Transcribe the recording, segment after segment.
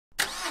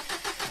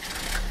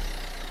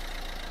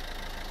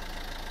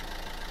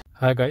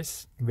Hi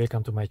guys,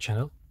 welcome to my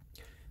channel.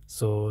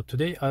 So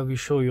today I will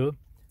show you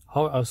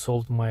how I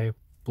solved my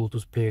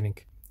Bluetooth pairing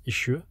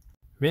issue.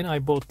 When I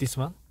bought this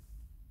one,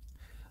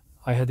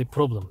 I had a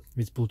problem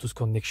with Bluetooth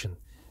connection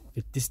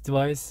with this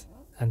device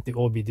and the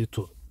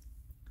OBD2.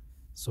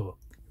 So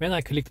when I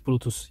clicked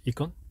Bluetooth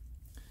icon,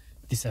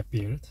 this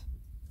appeared.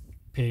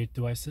 Paired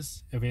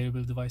devices,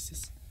 available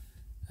devices,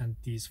 and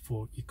these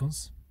four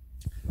icons.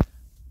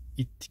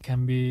 It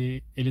can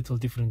be a little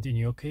different in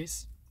your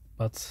case,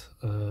 but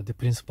the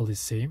principle is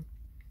same.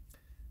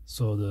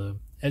 So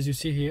as you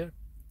see here,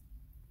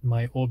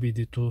 my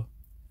OBD2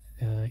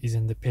 is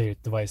in the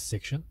paired device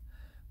section,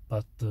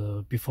 but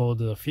before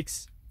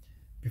fixing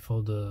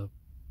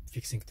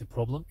the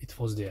problem, it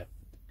was there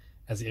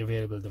as an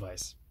available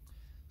device.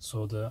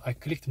 So I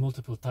clicked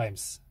multiple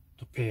times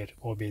to pair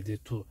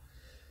OBD2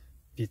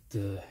 with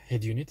the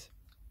head unit,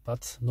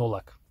 but no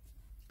luck.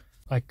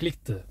 I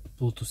clicked the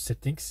Bluetooth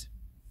settings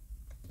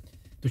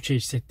to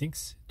change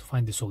settings to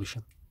find the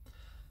solution.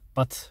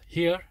 But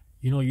here,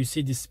 you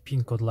see this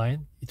pin code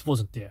line, it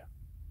wasn't there.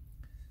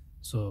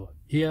 So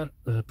here,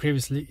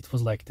 previously it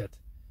was like that.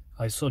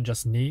 I saw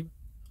just name,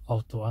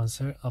 auto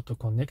answer, auto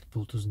connect,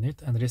 Bluetooth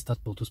net, and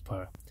restart Bluetooth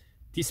power.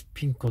 This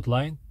pin code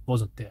line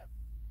wasn't there.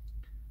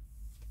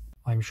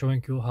 I'm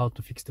showing you how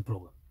to fix the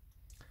problem.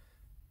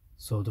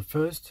 So the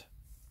first,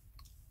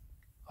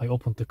 I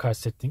opened the car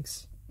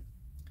settings.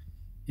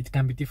 It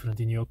can be different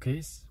in your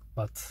case,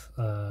 but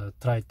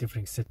try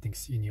different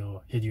settings in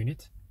your head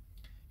unit.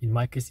 In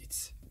my case,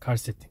 it's car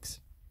settings.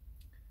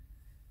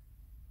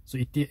 So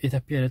it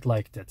appeared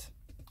like that.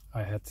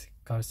 I had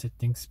car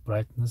settings,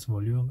 brightness,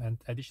 volume, and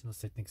additional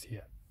settings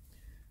here.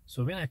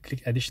 So when I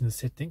click additional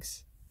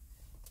settings,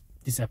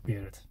 this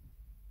appeared.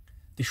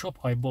 The shop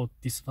I bought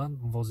this one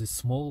was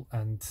small,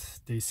 and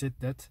they said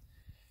that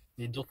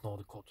they don't know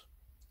the code.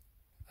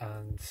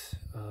 And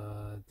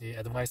they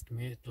advised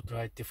me to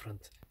try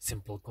different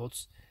simple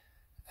codes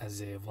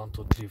as a 1,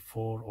 2, 3,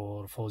 4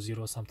 or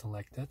 40, something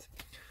like that.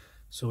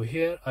 So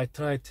here I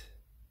tried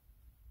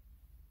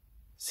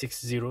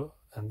 60,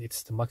 and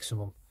it's the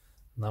maximum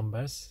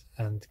numbers,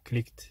 and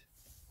clicked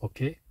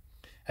OK.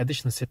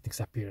 Additional settings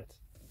appeared.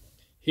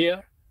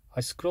 Here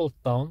I scrolled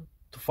down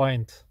to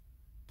find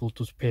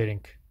Bluetooth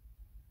pairing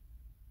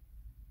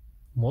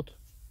mode.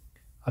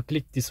 I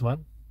clicked this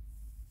one.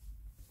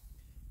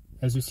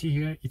 As you see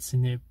here, it's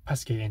in a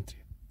passkey entry.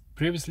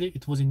 Previously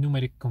it was in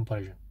numeric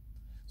comparison.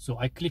 So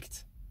I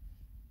clicked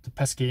the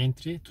passkey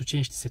entry to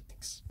change the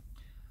settings.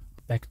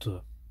 Back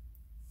to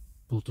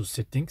Bluetooth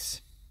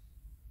settings.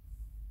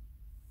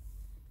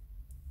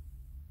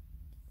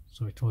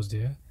 So it was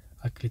there.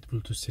 I clicked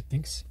Bluetooth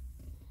settings,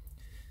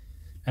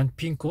 and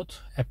pin code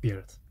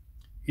appeared.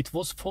 It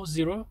was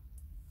 40.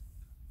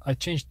 I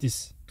changed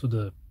this to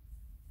the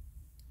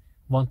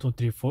 1, 2,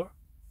 3, 4.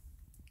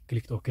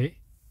 Clicked OK.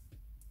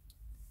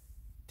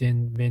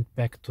 Then went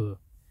back to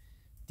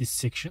this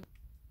section.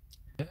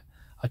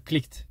 I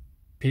clicked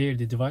pair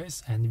the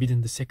device, and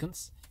within the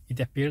seconds it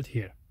appeared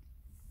here.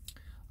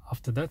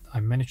 After that,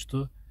 I managed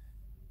to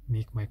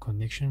make my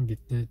connection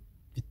with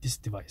this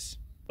device.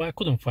 I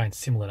couldn't find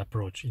similar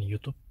approach in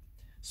YouTube,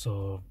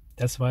 so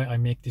that's why I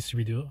make this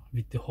video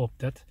with the hope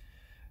that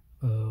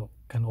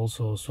can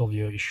also solve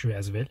your issue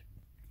as well.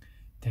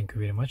 Thank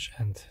you very much,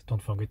 and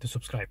don't forget to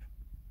subscribe.